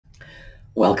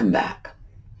Welcome back.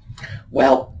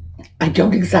 Well, I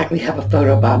don't exactly have a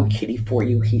photobomb kitty for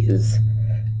you. He is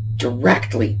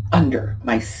directly under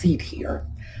my seat here,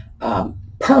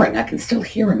 purring. I can still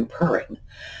hear him purring.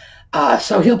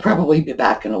 So he'll probably be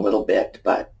back in a little bit,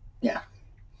 but yeah.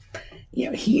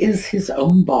 He is his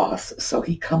own boss, so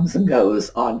he comes and goes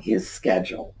on his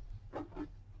schedule.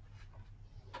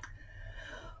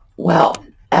 Well,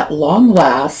 at long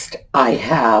last, I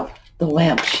have the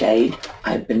lampshade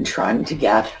I've been trying to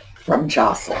get from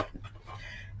Jocelyn.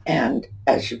 And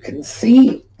as you can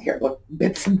see, here, look,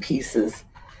 bits and pieces,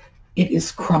 it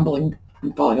is crumbling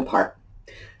and falling apart.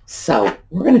 So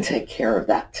we're going to take care of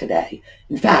that today.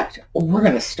 In fact, we're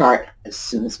going to start as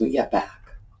soon as we get back.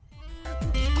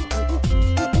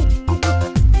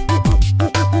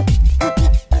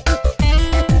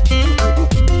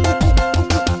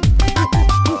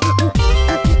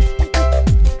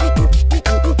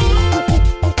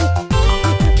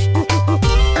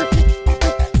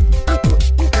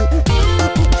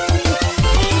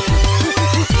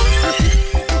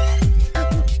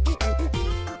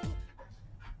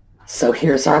 So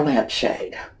here's our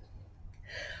lampshade.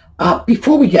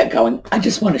 Before we get going, I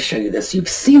just want to show you this. You've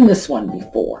seen this one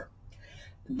before.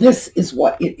 This is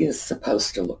what it is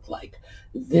supposed to look like.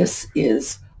 This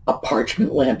is a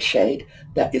parchment lampshade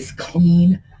that is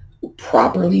clean,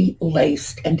 properly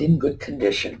laced, and in good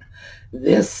condition.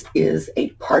 This is a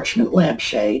parchment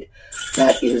lampshade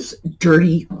that is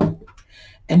dirty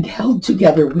and held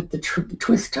together with the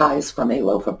twist ties from a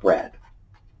loaf of bread.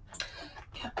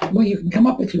 Well, you can come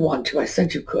up if you want to. I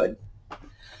said you could.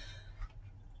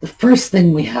 The first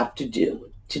thing we have to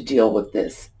do to deal with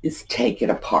this is take it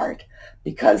apart,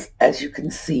 because as you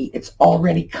can see, it's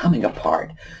already coming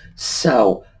apart.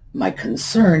 So my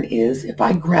concern is if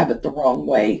I grab it the wrong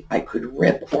way, I could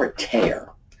rip or tear.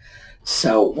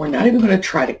 So we're not even going to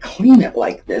try to clean it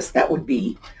like this. That would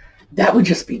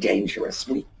just be dangerous.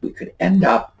 We could end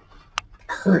up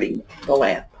hurting the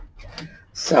lamp.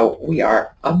 So we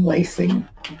are unlacing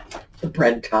the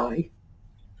bread tie.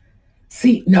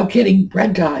 See, no kidding,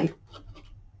 bread tie.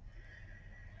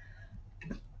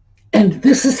 And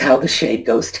this is how the shade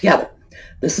goes together.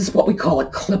 This is what we call a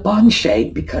clip-on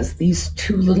shade, because these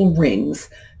two little rings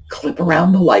clip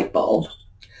around the light bulb.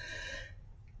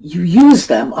 You use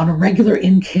them on a regular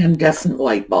incandescent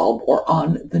light bulb or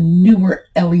on the newer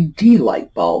LED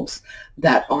light bulbs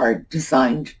that are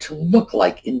designed to look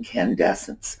like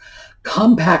incandescents.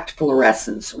 Compact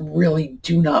fluorescents really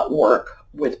do not work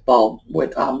with bulb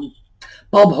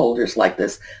holders like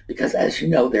this, because as you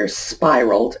know, they're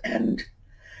spiraled and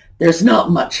there's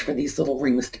not much for these little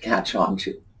rings to catch on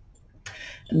to.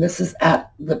 And this is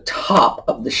at the top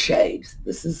of the shade.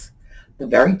 This is the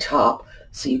very top,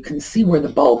 so you can see where the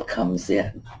bulb comes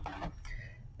in.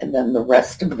 And then the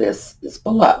rest of this is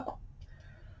below.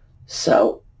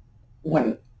 So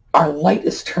when our light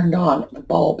is turned on, the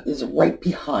bulb is right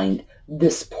behind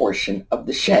this portion of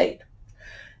the shade,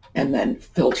 and then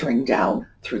filtering down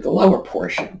through the lower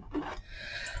portion.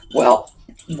 Well,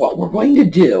 what we're going to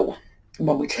do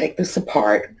when we take this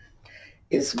apart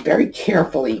is very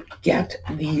carefully get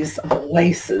these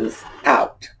laces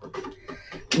out.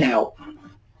 Now,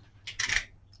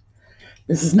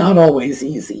 this is not always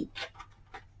easy.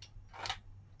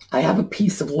 I have a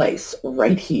piece of lace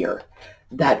right here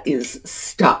that is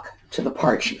stuck to the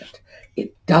parchment.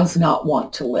 It does not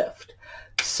want to lift.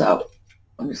 So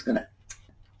I'm just going to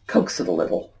coax it a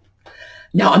little.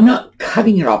 Now I'm not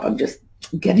cutting it off. I'm just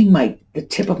getting the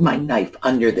tip of my knife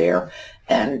under there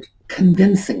and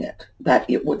convincing it that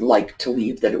it would like to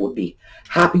leave, that it would be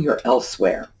happier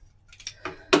elsewhere.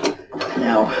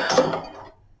 Now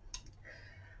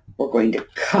we're going to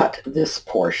cut this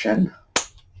portion.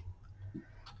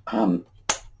 And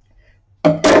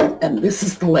this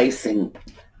is the lacing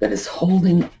that is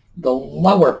holding the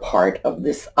lower part of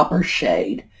this upper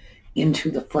shade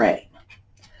into the frame.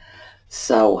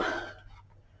 So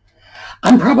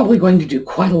I'm probably going to do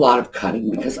quite a lot of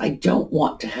cutting, because I don't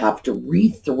want to have to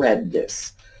rethread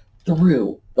this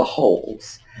through the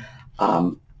holes.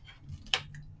 And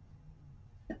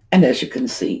as you can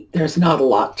see, there's not a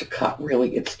lot to cut,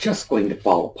 really. It's just going to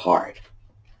fall apart.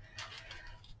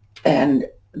 And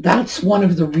that's one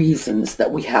of the reasons that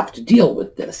we have to deal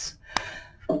with this,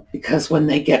 because when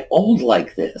they get old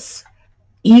like this,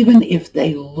 even if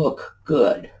they look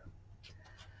good,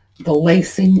 the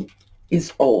lacing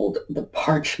is old, the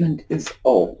parchment is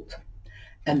old,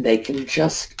 and they can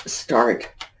just start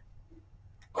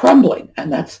crumbling.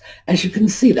 And that's, as you can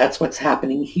see, that's what's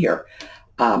happening here.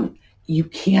 You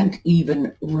can't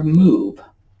even remove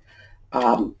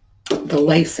the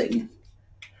lacing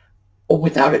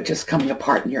without it just coming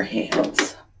apart in your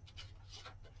hands.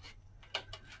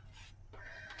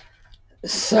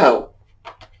 So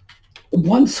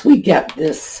once we get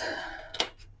this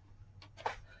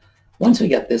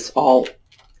all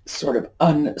sort of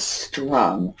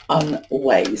unstrung,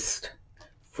 unlaced,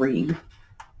 free,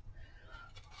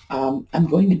 I'm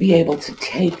going to be able to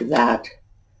take that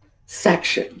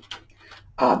section,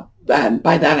 and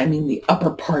by that I mean the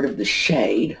upper part of the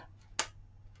shade.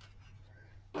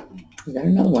 We got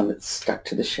another one that's stuck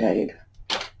to the shade.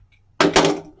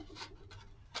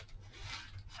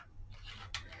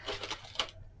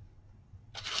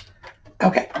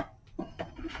 Okay.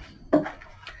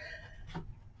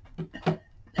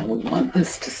 And we want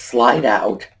this to slide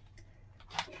out.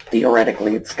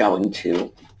 Theoretically, it's going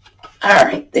to. All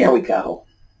right, there we go.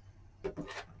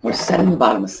 We're setting the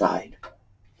bottom aside.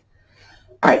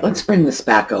 All right, let's bring this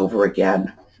back over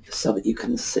again so that you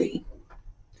can see.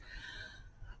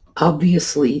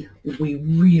 Obviously, we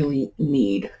really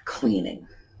need cleaning.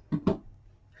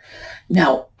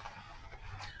 Now,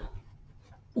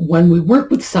 when we work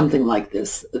with something like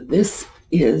this, this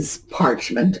is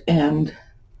parchment, and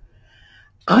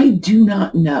I do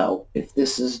not know if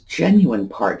this is genuine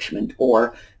parchment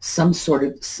or some sort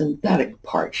of synthetic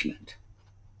parchment.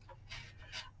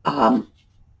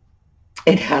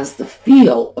 It has the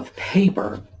feel of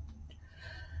paper,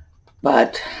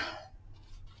 but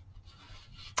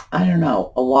I don't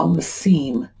know, along the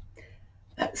seam,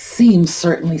 that seam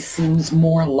certainly seems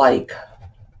more like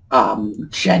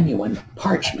genuine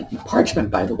parchment. And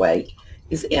parchment, by the way,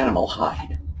 is animal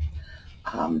hide.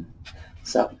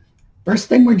 So first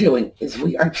thing we're doing is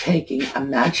we are taking a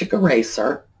magic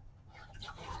eraser,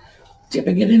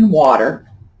 dipping it in water,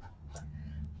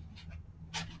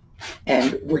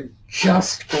 and we're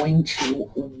just going to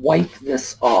wipe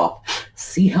this off.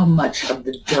 See how much of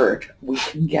the dirt we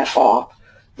can get off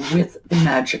with the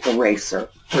magic eraser,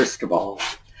 first of all.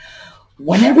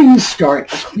 Whenever you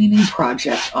start a cleaning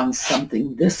project on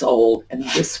something this old and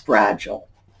this fragile,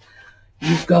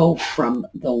 you go from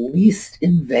the least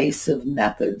invasive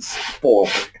methods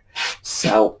forward.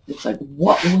 So it's like,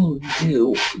 what will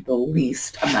do the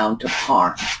least amount of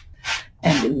harm?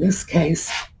 And in this case,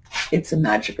 it's a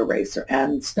magic eraser,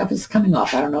 and stuff is coming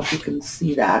off. I don't know if you can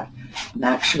see that. I'm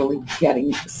actually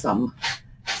getting some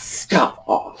stuff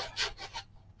off.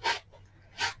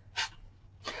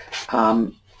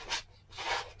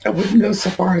 I wouldn't go so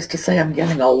far as to say I'm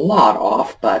getting a lot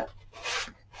off, but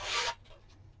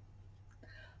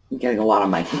I'm getting a lot on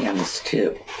my hands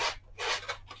too.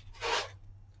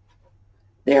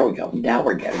 There we go. Now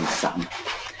we're getting some.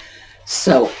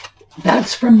 So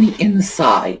that's from the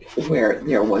inside where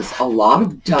there was a lot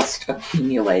of dust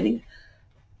accumulating.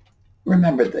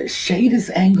 Remember, the shade is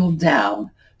angled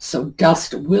down, so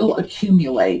dust will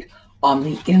accumulate on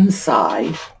the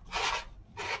inside.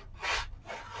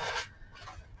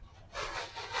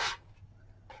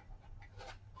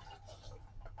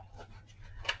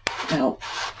 Now,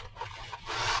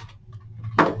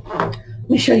 let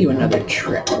me show you another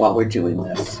trick while we're doing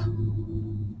this.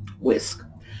 Whisk.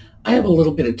 I have a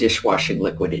little bit of dishwashing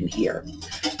liquid in here,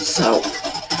 so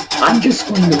I'm just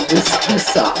going to whisk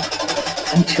this up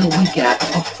until we get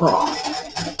a froth.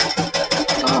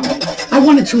 I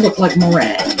want it to look like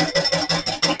meringue.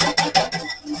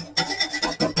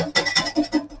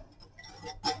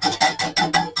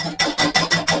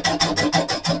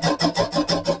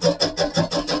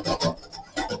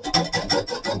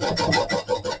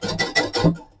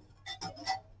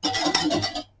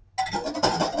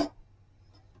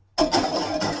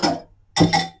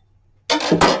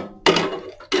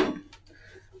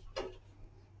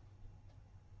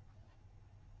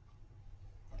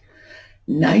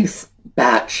 Nice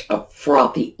batch of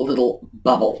frothy little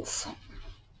bubbles.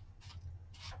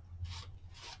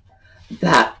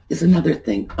 That is another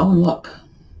thing. Oh, and look,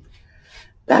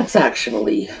 that's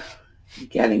actually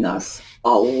getting us a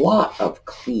lot of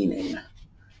cleaning.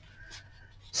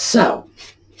 So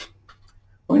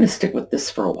we're going to stick with this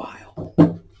for a while.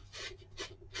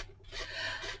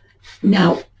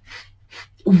 Now,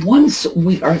 once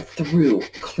we are through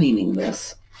cleaning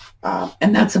this,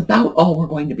 and that's about all we're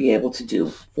going to be able to do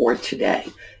for today,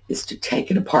 is to take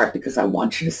it apart, because I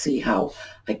want you to see how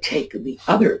I take the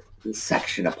other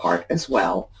section apart as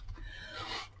well.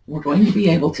 We're going to be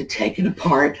able to take it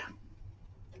apart.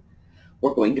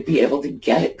 We're going to be able to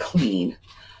get it clean,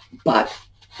 but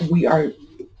we're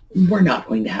not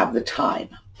going to have the time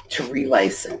to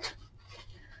relace it.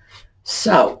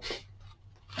 So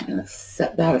I'm going to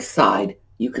set that aside.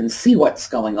 You can see what's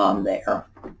going on there.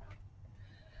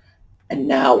 And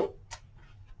now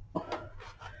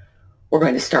we're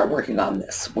going to start working on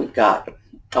this. We've got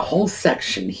a whole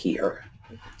section here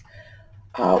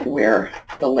where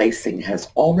the lacing has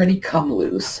already come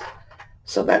loose.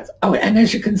 So that's, oh, and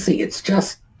as you can see, it's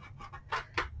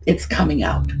coming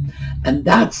out. And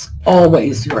that's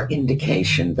always your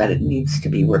indication that it needs to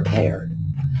be repaired.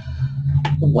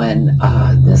 When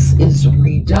this is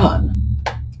redone,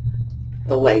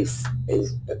 the lace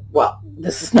is, well,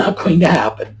 this is not going to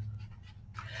happen.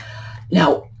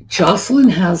 Now, Jocelyn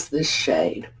has this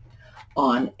shade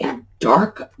on a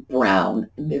dark brown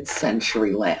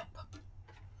mid-century lamp.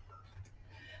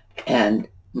 And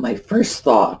my first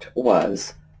thought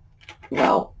was,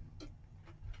 well,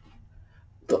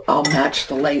 I'll match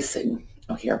the lacing.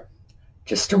 Oh, here,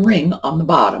 just a ring on the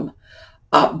bottom.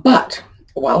 But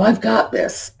while I've got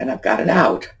this and I've got it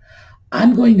out,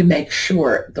 I'm going to make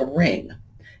sure the ring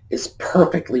is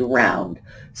perfectly round.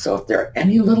 So if there are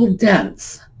any little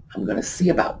dents, I'm going to see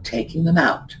about taking them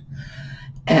out.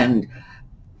 And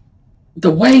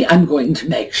the way I'm going to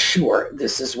make sure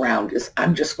this is round is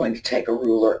I'm just going to take a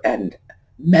ruler and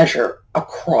measure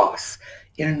across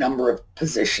in a number of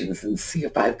positions and see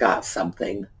if I've got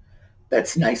something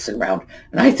that's nice and round.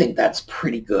 And I think that's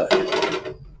pretty good.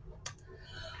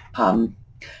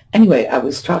 Anyway, I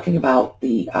was talking about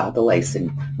the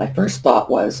lacing. My first thought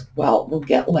was, well, we'll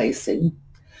get lacing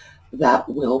that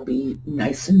will be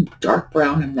nice and dark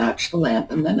brown and match the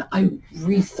lamp. And then I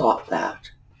rethought that.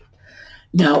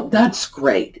 Now, that's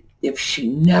great if she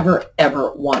never,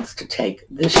 ever wants to take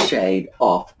this shade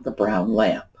off the brown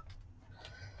lamp.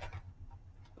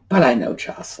 But I know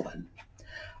Jocelyn.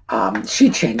 She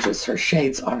changes her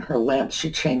shades on her lamps. She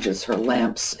changes her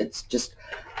lamps. It's just,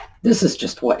 this is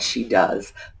just what she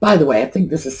does. By the way, I think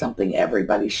this is something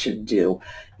everybody should do.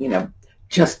 You know,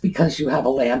 just because you have a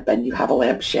lamp and you have a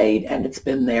lamp shade and it's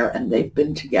been there and they've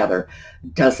been together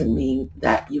doesn't mean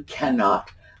that you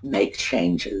cannot make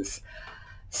changes.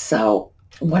 So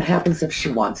what happens if she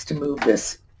wants to move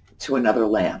this to another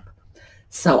lamp?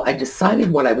 So I decided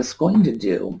what I was going to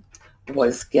do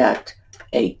was get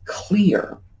a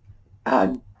clear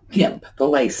GIMP, the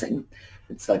lacing.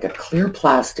 It's like a clear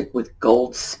plastic with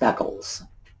gold speckles.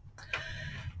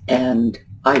 And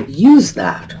I've used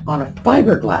that on a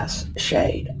fiberglass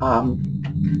shade.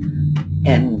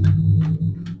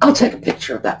 And I'll take a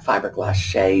picture of that fiberglass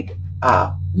shade.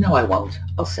 No, I won't.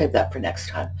 I'll save that for next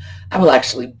time. I will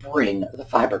actually bring the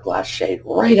fiberglass shade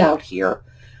right out here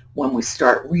when we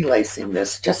start relacing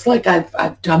this, just like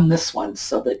I've done this one,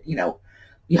 so that, you know,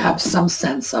 you have some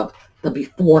sense of the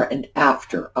before and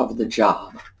after of the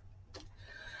job.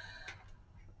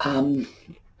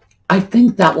 I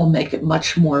think that will make it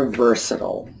much more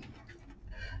versatile.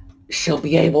 She'll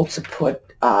be able to put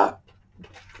the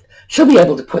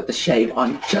shade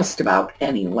on just about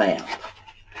any lamp.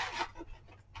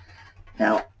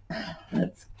 Now,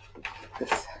 let's put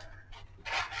this.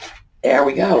 There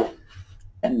we go.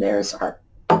 And there's our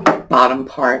bottom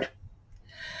part.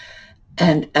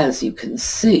 And as you can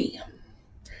see,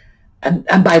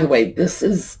 and by the way, this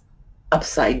is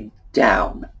upside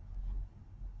down.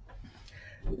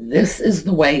 This is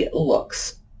the way it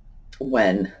looks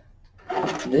when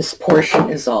this portion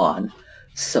is on,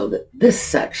 so that this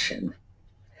section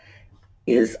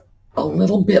is a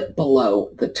little bit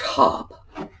below the top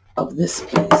of this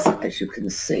piece, as you can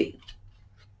see.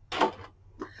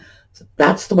 So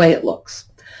that's the way it looks.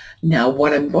 Now,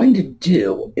 what I'm going to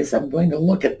do is I'm going to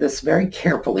look at this very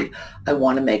carefully. I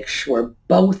want to make sure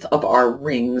both of our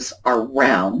rings are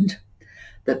round,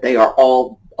 that they are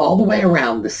all the way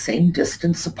around the same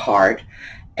distance apart,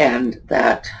 and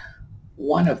that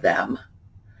one of them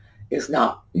is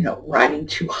not, you know, riding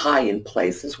too high in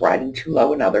places, riding too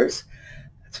low in others.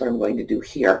 That's what I'm going to do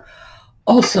here.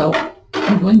 Also,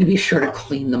 I'm going to be sure to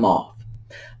clean them off.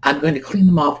 I'm going to clean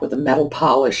them off with a metal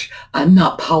polish. I'm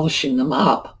not polishing them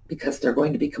up because they're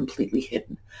going to be completely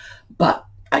hidden. But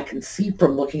I can see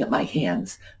from looking at my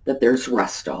hands that there's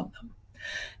rust on them.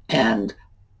 And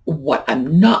what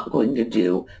I'm not going to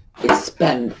do is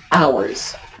spend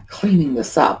hours cleaning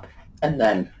this up and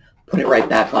then put it right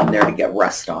back on there to get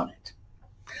rust on it.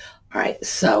 All right,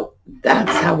 so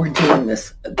that's how we're doing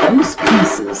this. Those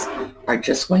pieces are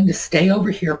just going to stay over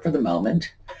here for the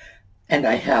moment. And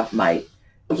I have my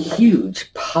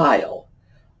huge pile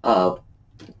of,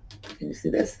 can you see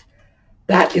this?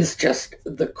 That is just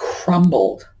the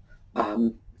crumbled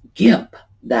GIMP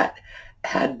that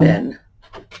had been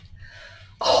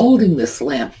holding this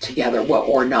lamp together, well,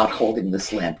 or not holding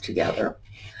this lamp together.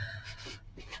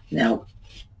 Now,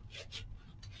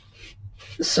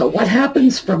 so what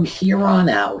happens from here on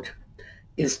out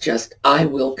is just I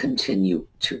will continue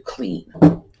to clean.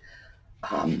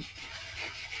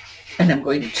 And I'm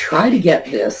going to try to get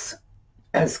this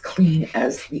as clean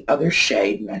as the other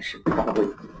shade, and I should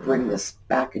probably bring this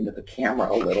back into the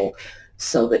camera a little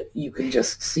so that you can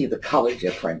just see the color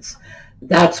difference.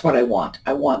 That's what I want.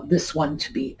 I want this one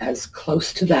to be as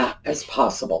close to that as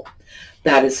possible.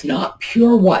 That is not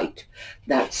pure white.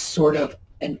 That's sort of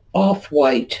an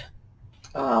off-white,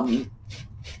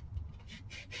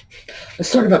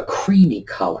 sort of a creamy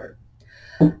color.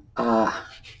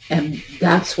 And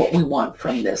that's what we want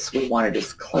from this. We want it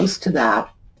as close to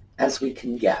that as we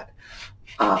can get.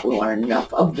 We want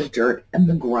enough of the dirt and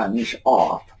the grunge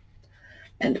off.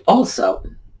 And also,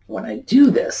 when I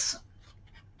do this,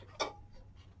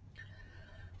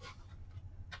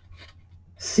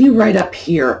 see right up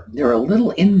here, there are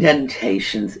little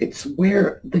indentations. It's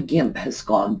where the GIMP has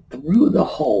gone through the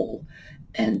hole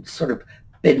and sort of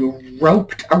been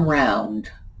roped around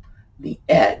the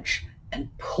edge and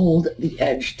pulled the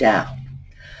edge down.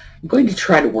 I'm going to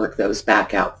try to work those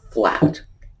back out flat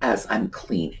as I'm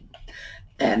cleaning.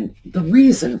 And the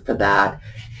reason for that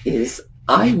is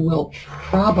I will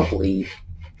probably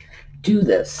do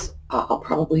this. I'll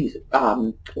probably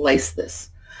lace this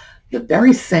the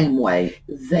very same way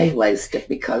they laced it,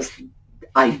 because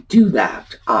I do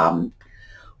that.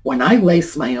 When I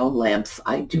lace my own lamps,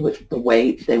 I do it the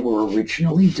way they were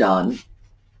originally done,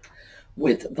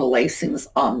 with the lacings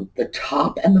on the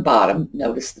top and the bottom.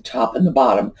 Notice the top and the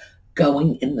bottom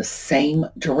going in the same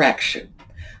direction.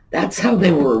 That's how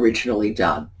they were originally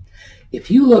done. If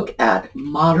you look at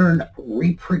modern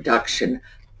reproduction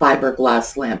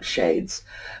fiberglass lampshades,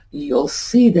 you'll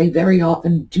see they very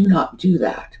often do not do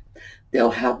that.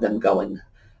 They'll have them going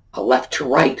left to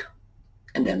right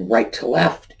and then right to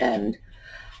left. And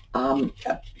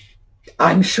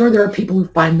I'm sure there are people who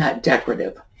find that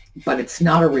decorative, but it's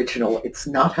not original. It's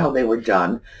not how they were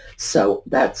done. So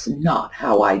that's not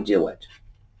how I do it.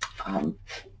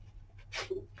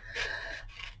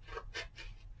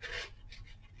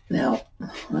 Now,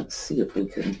 let's see if we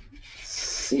can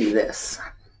see this.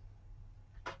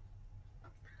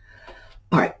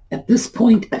 All right, at this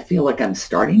point, I feel like I'm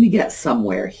starting to get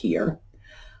somewhere here.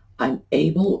 I'm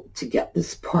able to get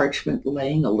this parchment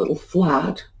laying a little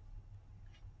flat,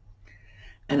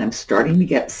 and I'm starting to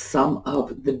get some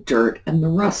of the dirt and the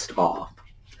rust off.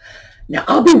 Now,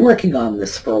 I'll be working on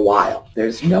this for a while.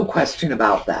 There's no question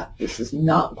about that. This is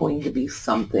not going to be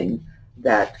something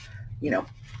that, you know,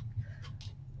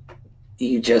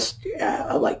 you just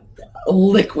like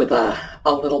lick with a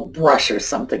little brush or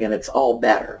something and it's all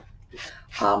better.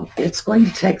 It's going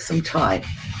to take some time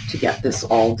to get this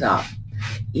all done.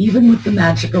 Even with the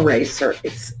magic eraser,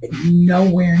 it's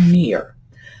nowhere near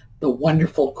the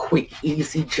wonderful, quick,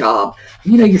 easy job.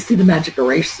 You know, you see the magic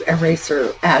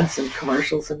eraser ads and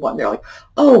commercials and what, and they're like,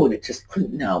 oh, and it just,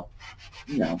 no.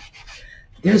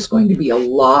 There's going to be a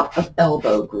lot of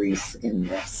elbow grease in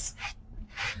this.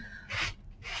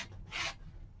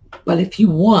 But if you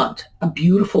want a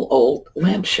beautiful old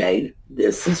lampshade,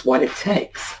 this is what it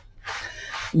takes.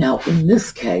 Now, in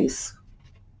this case,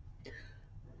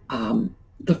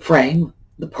 the frame,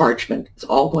 the parchment, it's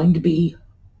all going to be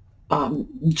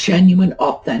genuine,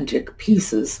 authentic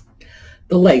pieces.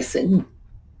 The lacing,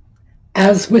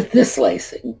 as with this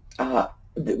lacing,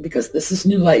 because this is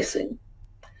new lacing,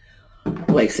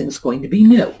 lacing's going to be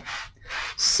new.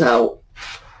 So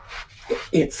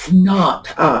it's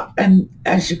not, and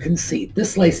as you can see,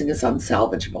 this lacing is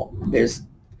unsalvageable.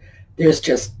 There's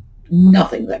just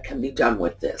nothing that can be done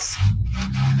with this.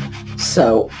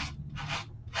 So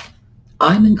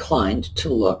I'm inclined to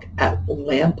look at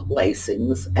lamp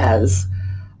lacings as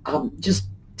just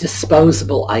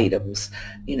disposable items.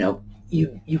 You know,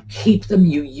 you keep them,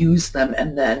 you use them,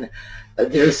 and then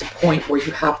there's a point where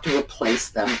you have to replace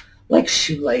them, like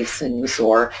shoe lacings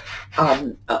or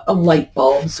light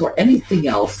bulbs or anything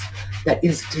else that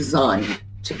is designed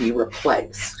to be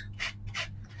replaced.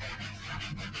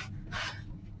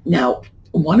 Now,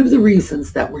 one of the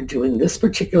reasons that we're doing this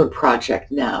particular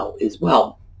project now is,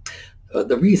 well,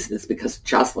 the reason is because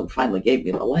Jocelyn finally gave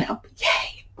me the lamp,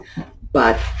 yay!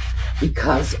 But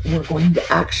because we're going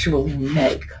to actually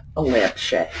make a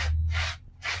lampshade.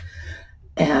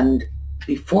 And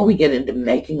before we get into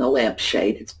making a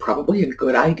lampshade, it's probably a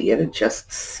good idea to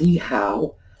just see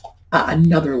how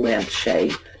another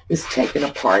lampshade is taken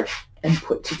apart and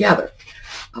put together.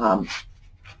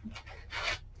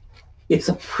 It's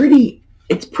pretty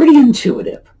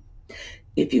intuitive.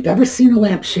 If you've ever seen a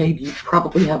lampshade, you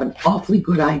probably have an awfully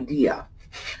good idea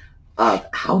of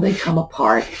how they come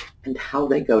apart and how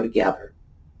they go together.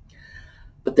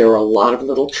 But there are a lot of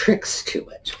little tricks to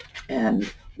it,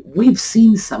 and we've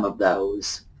seen some of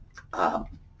those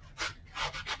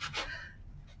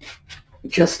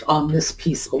just on this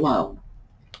piece alone.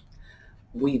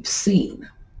 We've seen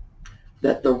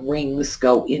that the rings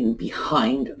go in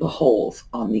behind the holes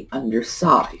on the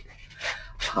underside.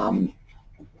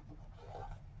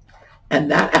 And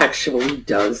that actually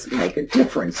does make a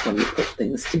difference when you put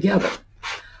things together.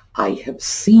 I have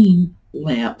seen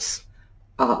lamps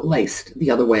laced the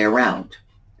other way around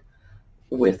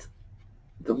with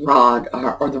the rod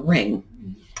or the ring,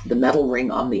 the metal ring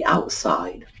on the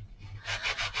outside.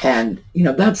 And, you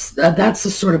know, that's the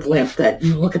sort of lamp that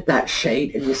you look at that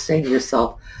shade and you say to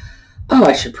yourself, oh,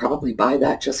 I should probably buy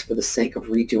that just for the sake of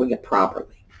redoing it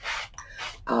properly.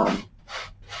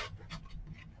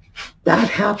 That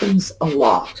happens a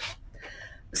lot.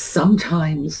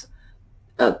 Sometimes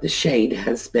the shade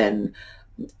has been,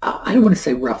 I don't want to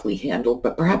say roughly handled,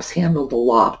 but perhaps handled a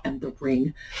lot, and the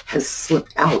ring has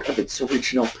slipped out of its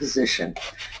original position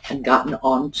and gotten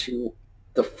onto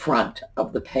the front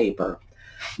of the paper.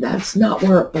 That's not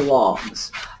where it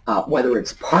belongs. Whether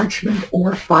it's parchment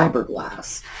or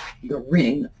fiberglass, the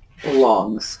ring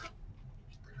belongs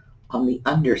on the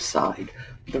underside.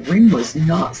 The ring was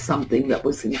not something that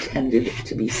was intended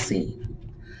to be seen.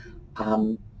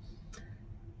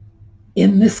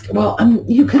 In this, well,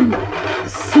 you can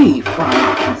see from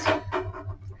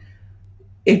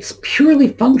it's purely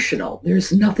functional.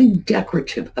 There's nothing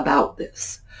decorative about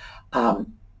this.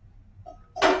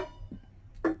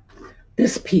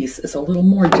 This piece is a little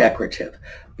more decorative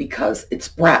because it's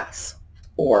brass,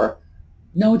 or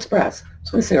no, it's brass. I was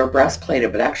going to say or brass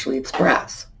plated, but actually it's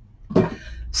brass.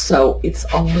 So it's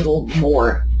a little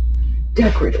more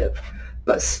decorative,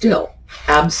 but still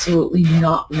absolutely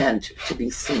not meant to be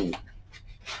seen.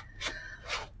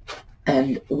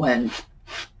 And when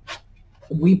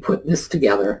we put this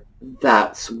together,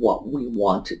 that's what we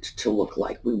want it to look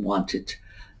like. We want it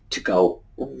to go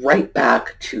right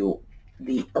back to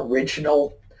the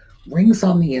original rings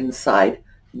on the inside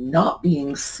not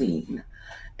being seen.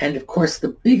 And of course,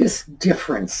 the biggest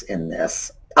difference in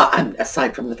this,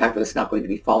 aside from the fact that it's not going to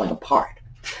be falling apart,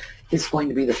 is going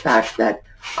to be the fact that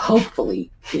hopefully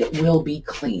it will be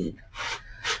clean.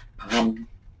 And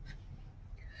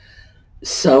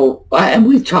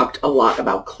we've talked a lot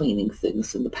about cleaning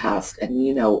things in the past, and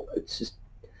you know, it's just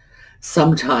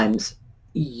sometimes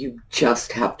you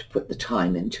just have to put the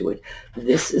time into it.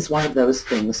 This is one of those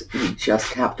things you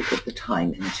just have to put the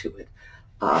time into it.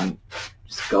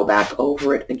 Just go back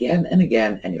over it again and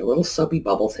again, and your little soapy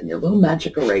bubbles and your little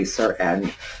magic eraser and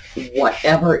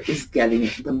whatever is getting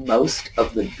the most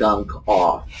of the gunk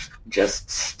off, just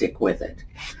stick with it.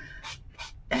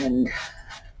 And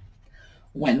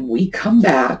when we come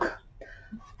back,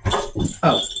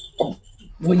 well,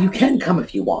 you can come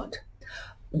if you want.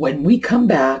 When we come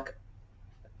back,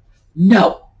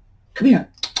 no, come here,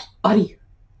 Audie,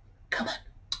 come on.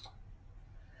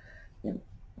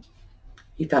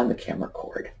 He found the camera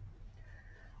cord.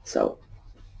 So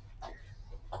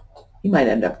he might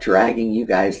end up dragging you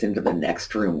guys into the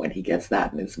next room when he gets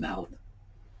that in his mouth.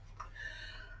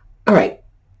 All right.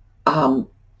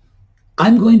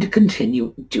 I'm going to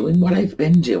continue doing what I've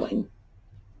been doing.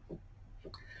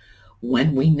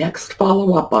 When we next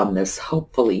follow up on this,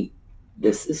 hopefully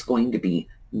this is going to be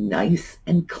nice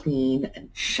and clean and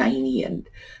shiny and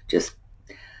just,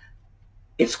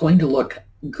 it's going to look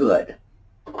good.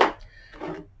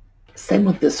 Same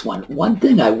with this one. One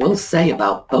thing I will say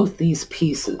about both these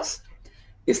pieces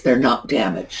is they're not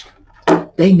damaged.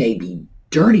 They may be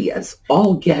dirty as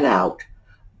all get out,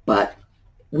 but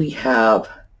we have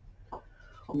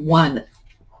one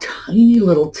tiny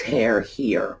little tear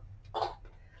here,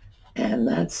 and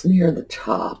that's near the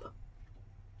top.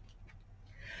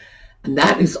 And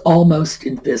that is almost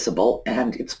invisible,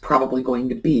 and it's probably going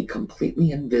to be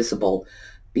completely invisible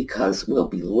because we'll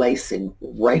be lacing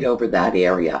right over that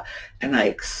area. And I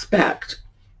expect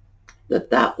that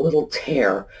that little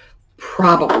tear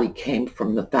probably came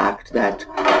from the fact that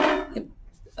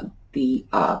the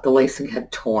lacing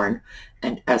had torn,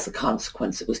 and as a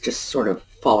consequence, it was just sort of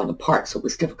falling apart. So it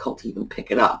was difficult to even pick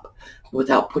it up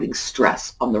without putting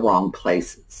stress on the wrong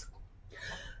places.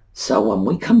 So when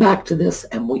we come back to this,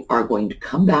 and we are going to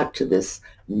come back to this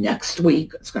next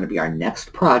week, it's going to be our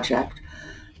next project.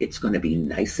 It's going to be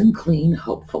nice and clean,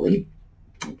 hopefully.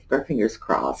 Keep our fingers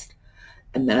crossed.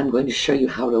 And then I'm going to show you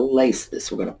how to lace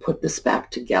this. We're going to put this back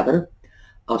together.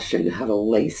 I'll show you how to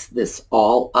lace this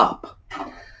all up.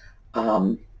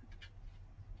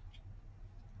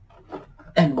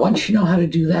 And once you know how to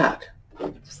do that,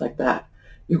 just like that,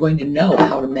 you're going to know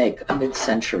how to make a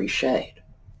mid-century shade.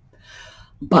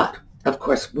 But, of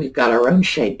course, we've got our own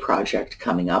shade project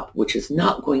coming up, which is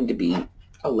not going to be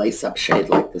a lace-up shade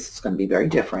like this. It's going to be very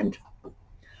different.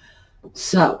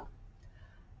 So,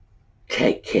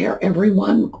 take care,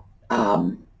 everyone.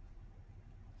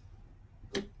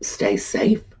 stay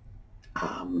safe.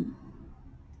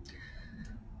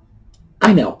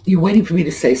 I know, you're waiting for me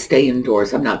to say stay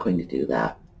indoors. I'm not going to do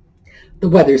that. The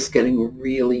weather's getting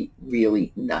really,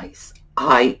 really nice.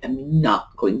 I am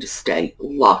not going to stay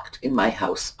locked in my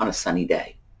house on a sunny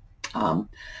day.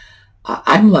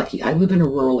 I'm lucky. I live in a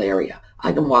rural area.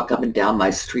 I can walk up and down my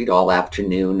street all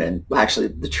afternoon. And actually,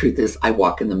 the truth is I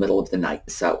walk in the middle of the night.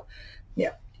 So,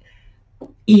 yeah,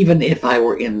 even if I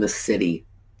were in the city,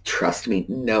 trust me,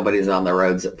 nobody's on the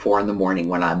roads at 4 in the morning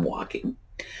when I'm walking.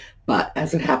 But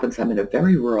as it happens, I'm in a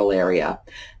very rural area,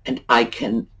 and I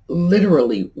can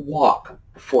literally walk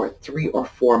for 3 or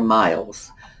 4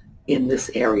 miles in this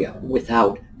area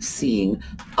without seeing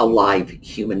a live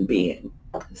human being.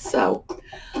 So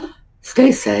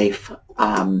stay safe.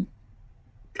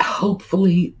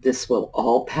 Hopefully this will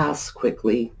all pass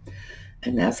quickly.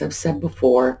 And as I've said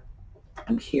before,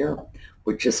 I'm here.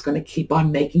 We're just going to keep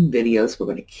on making videos. We're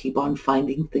going to keep on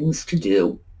finding things to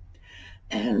do.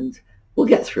 And we'll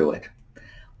get through it.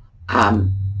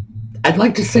 I'd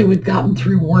like to say we've gotten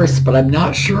through worse, but I'm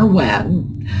not sure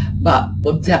when. But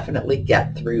we'll definitely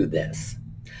get through this.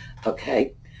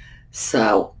 Okay?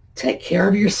 So take care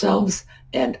of yourselves,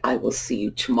 and I will see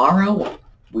you tomorrow.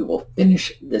 We will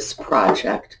finish this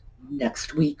project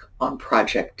next week on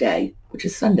Project Day, which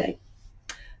is Sunday.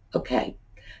 Okay.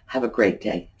 Have a great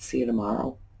day. See you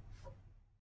tomorrow.